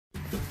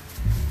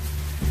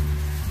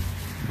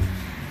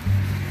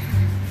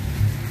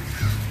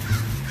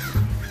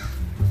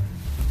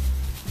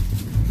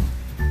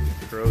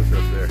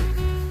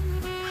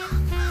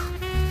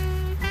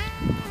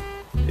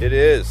It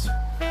is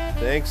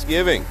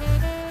Thanksgiving.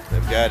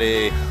 I've got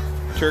a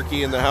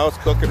turkey in the house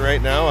cooking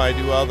right now. I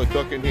do all the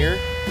cooking here,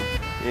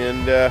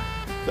 and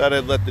thought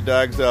I'd let the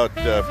dogs out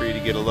for you to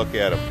get a look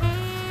at them.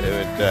 I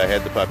haven't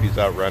had the puppies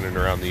out running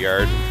around the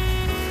yard.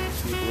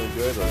 People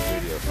enjoy those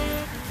videos.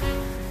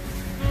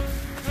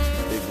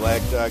 Big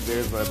black dog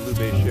there's my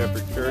blue-based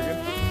shepherd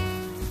Kurgan.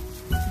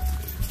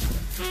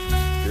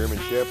 German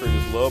shepherd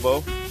is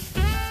Lobo.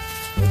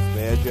 That's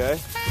Magi.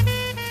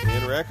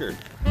 And Rekkr,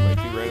 my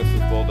two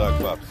Renascence Bulldogge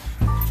pups.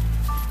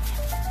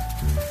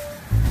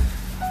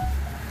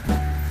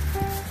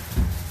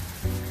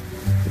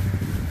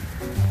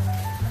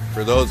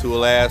 For those who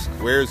will ask,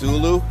 where's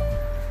Ulu?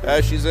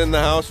 She's in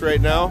the house right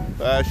now.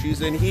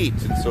 She's in heat,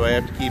 and so I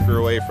have to keep her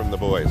away from the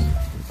boys.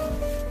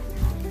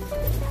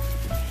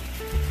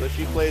 So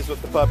she plays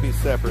with the puppies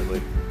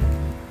separately.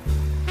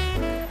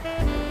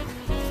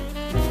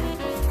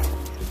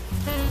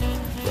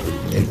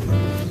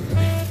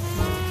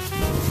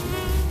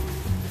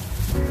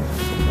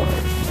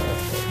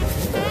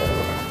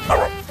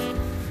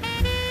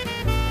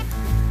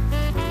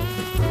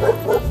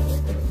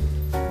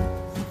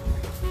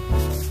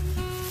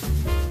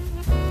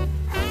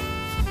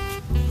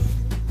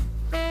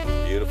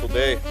 Beautiful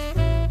day.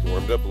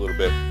 Warmed up a little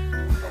bit.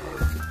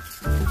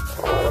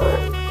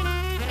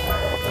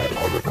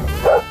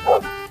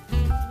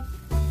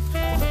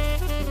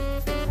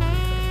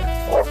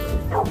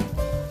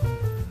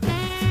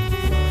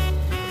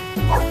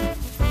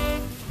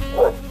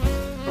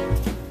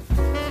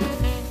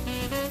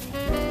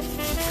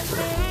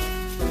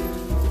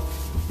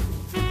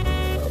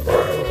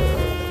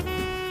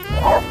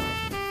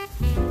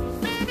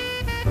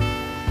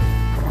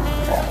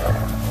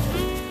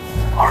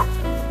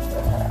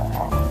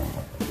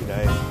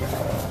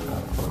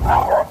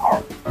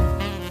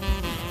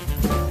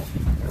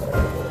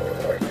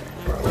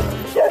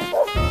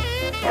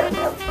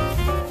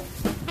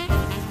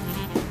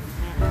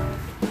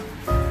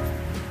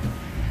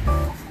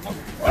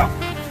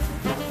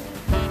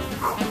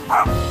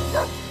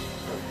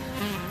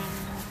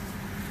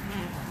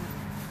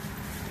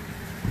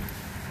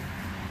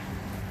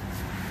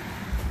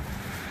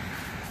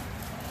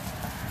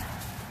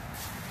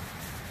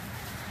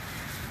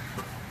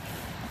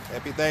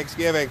 Happy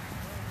Thanksgiving.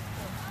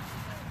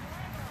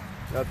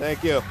 No,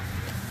 thank you.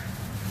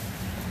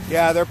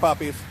 Yeah, they're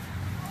puppies.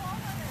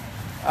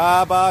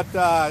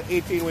 About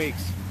 18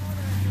 weeks.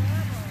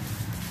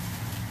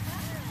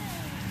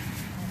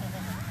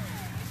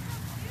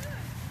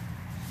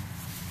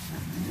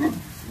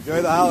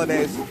 Enjoy the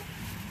holidays. Come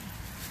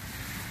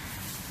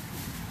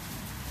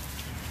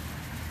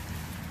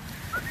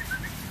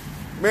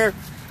here.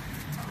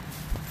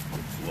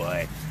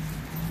 What?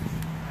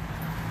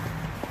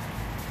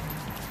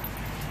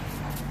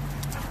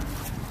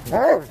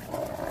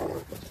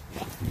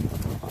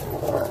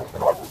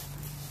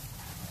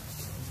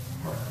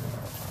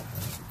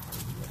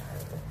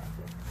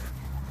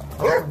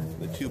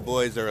 The two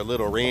boys are a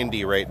little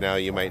randy right now,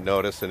 you might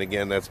notice, and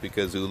again, that's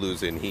because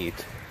Ulu's in heat.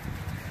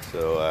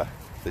 So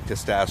the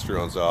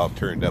testosterone's all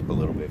turned up a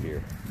little bit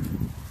here.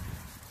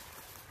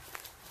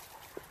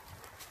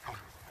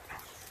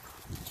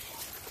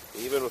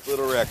 Even with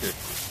little Rekkr.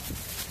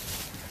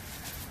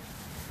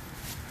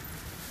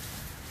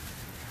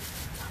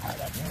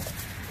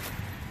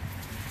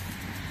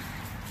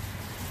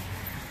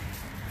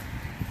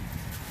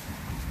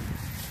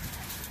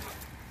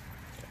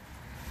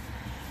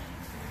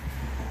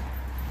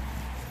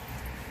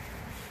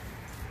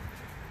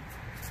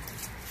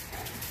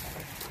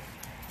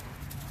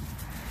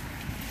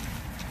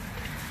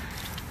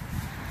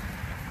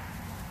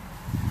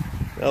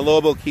 Now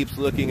Lobo keeps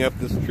looking up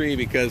this tree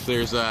because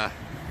there's a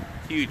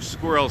huge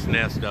squirrel's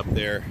nest up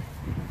there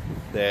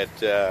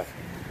that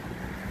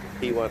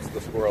he wants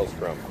the squirrels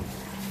from.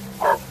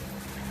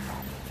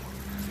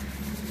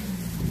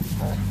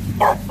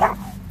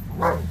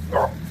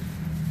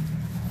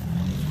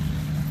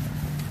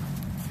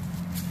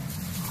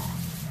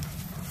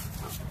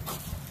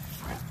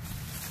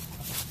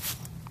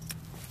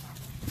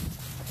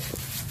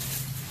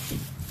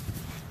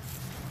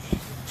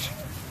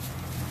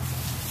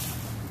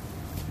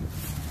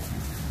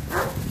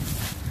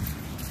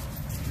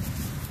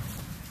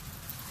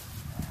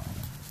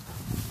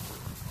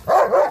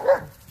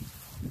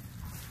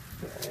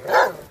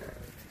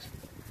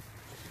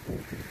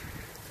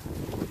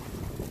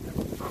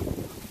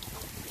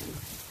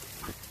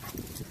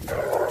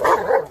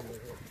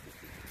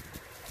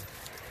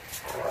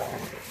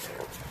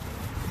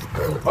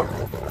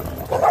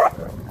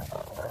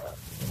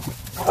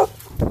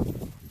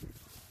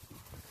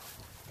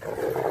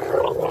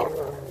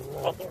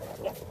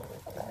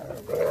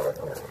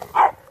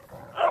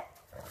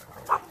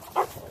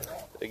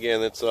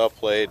 Again, it's all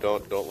play.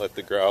 Don't let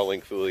the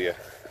growling fool you.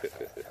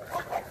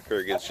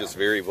 Kurgan's just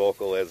very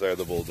vocal, as are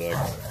the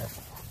Bulldogges.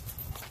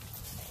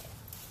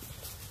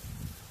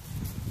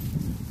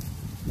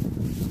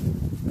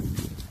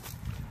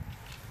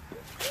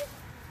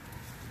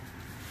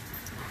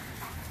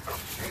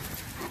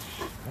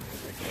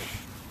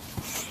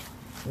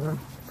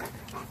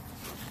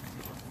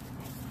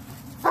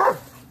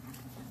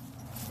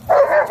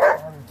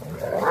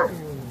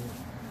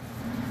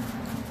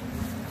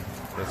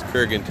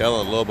 Kurgan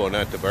telling Lobo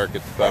not to bark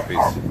at the puppies.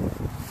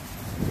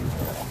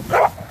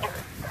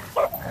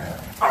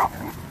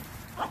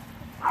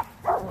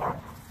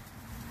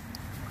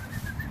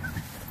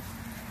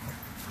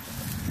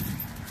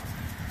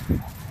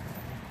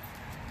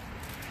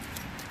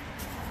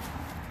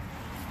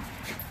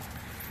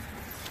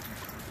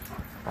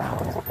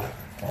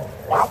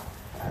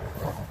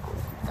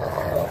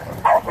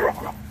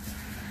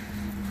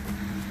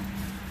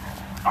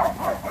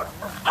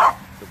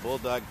 The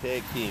Bulldog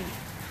Tag Team.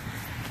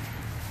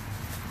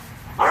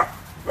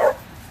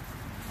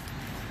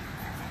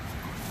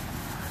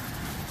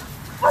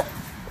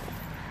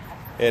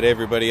 Had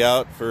everybody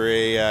out for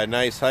a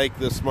nice hike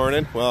this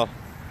morning. Well,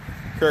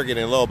 Kurgan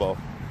and Lobo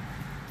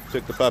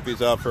took the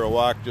puppies out for a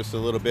walk just a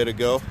little bit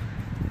ago.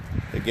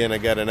 Again, I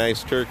got a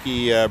nice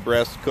turkey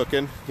breast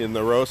cooking in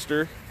the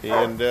roaster,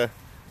 and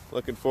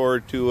looking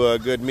forward to a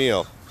good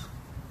meal.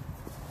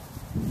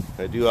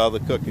 I do all the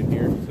cooking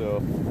here, so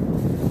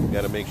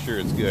got to make sure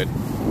it's good.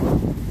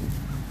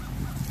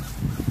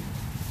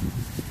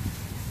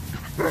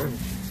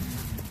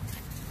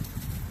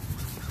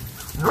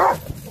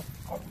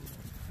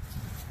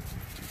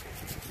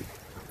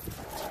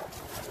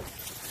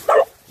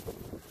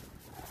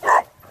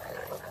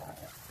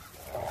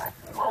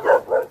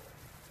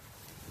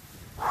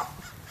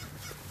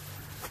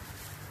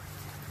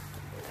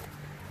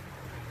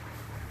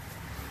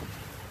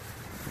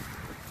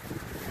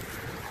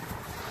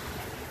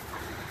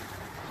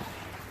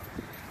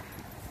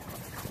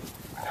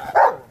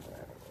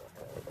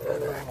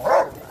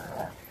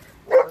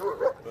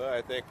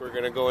 I think we're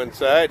going to go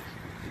inside.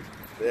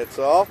 That's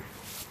all.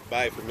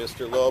 Bye for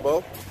Mr.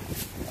 Lobo,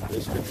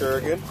 Mr.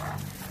 Kurgan,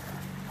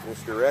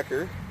 Mr.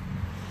 Rekkr.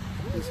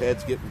 His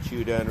head's getting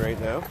chewed on right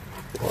now.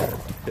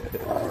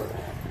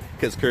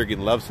 Because Kurgan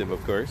loves him,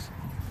 of course.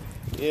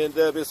 And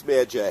Miss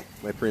Magi,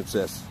 my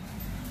princess.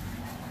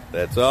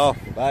 That's all.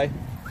 Bye.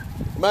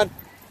 Come on.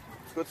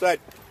 Let's go inside.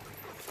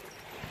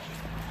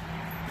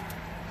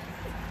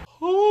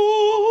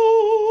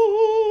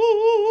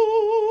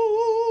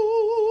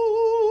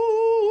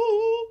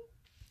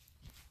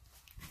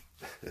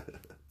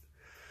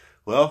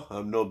 Well,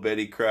 I'm no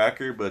Betty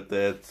Crocker, but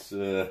that's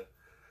the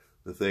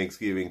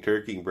Thanksgiving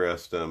turkey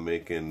breast I'm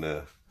making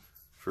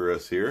for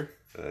us here.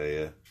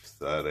 I just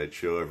thought I'd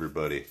show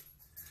everybody.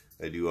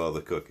 I do all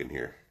the cooking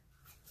here.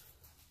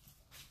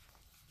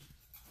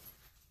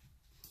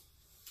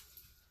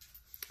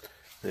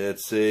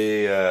 It's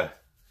a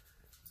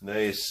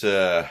nice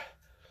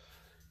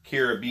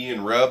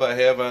Caribbean rub I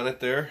have on it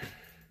there.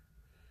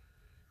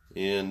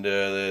 And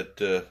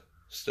that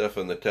stuff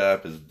on the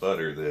top is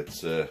butter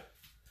that's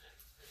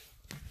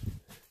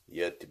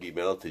yet to be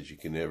melted. You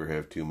can never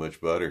have too much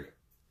butter.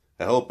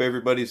 I hope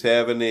everybody's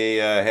having a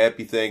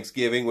happy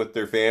Thanksgiving with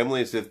their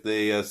families if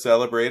they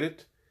celebrate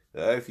it.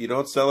 If you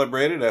don't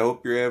celebrate it, I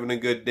hope you're having a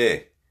good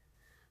day.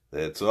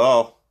 That's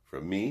all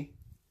from me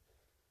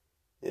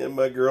and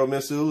my girl,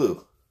 Miss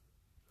Ulu.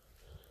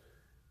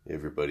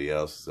 Everybody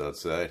else is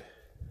outside.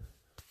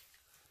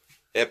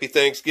 Happy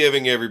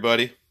Thanksgiving,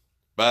 everybody.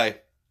 Bye.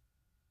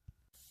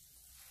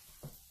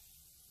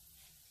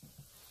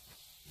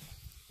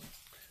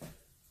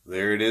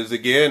 There it is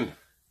again.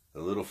 A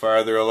little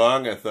farther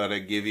along, I thought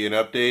I'd give you an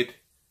update.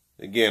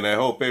 Again, I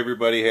hope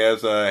everybody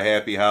has a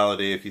happy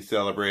holiday if you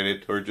celebrate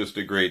it, or just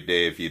a great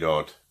day if you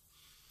don't.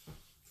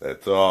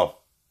 That's all.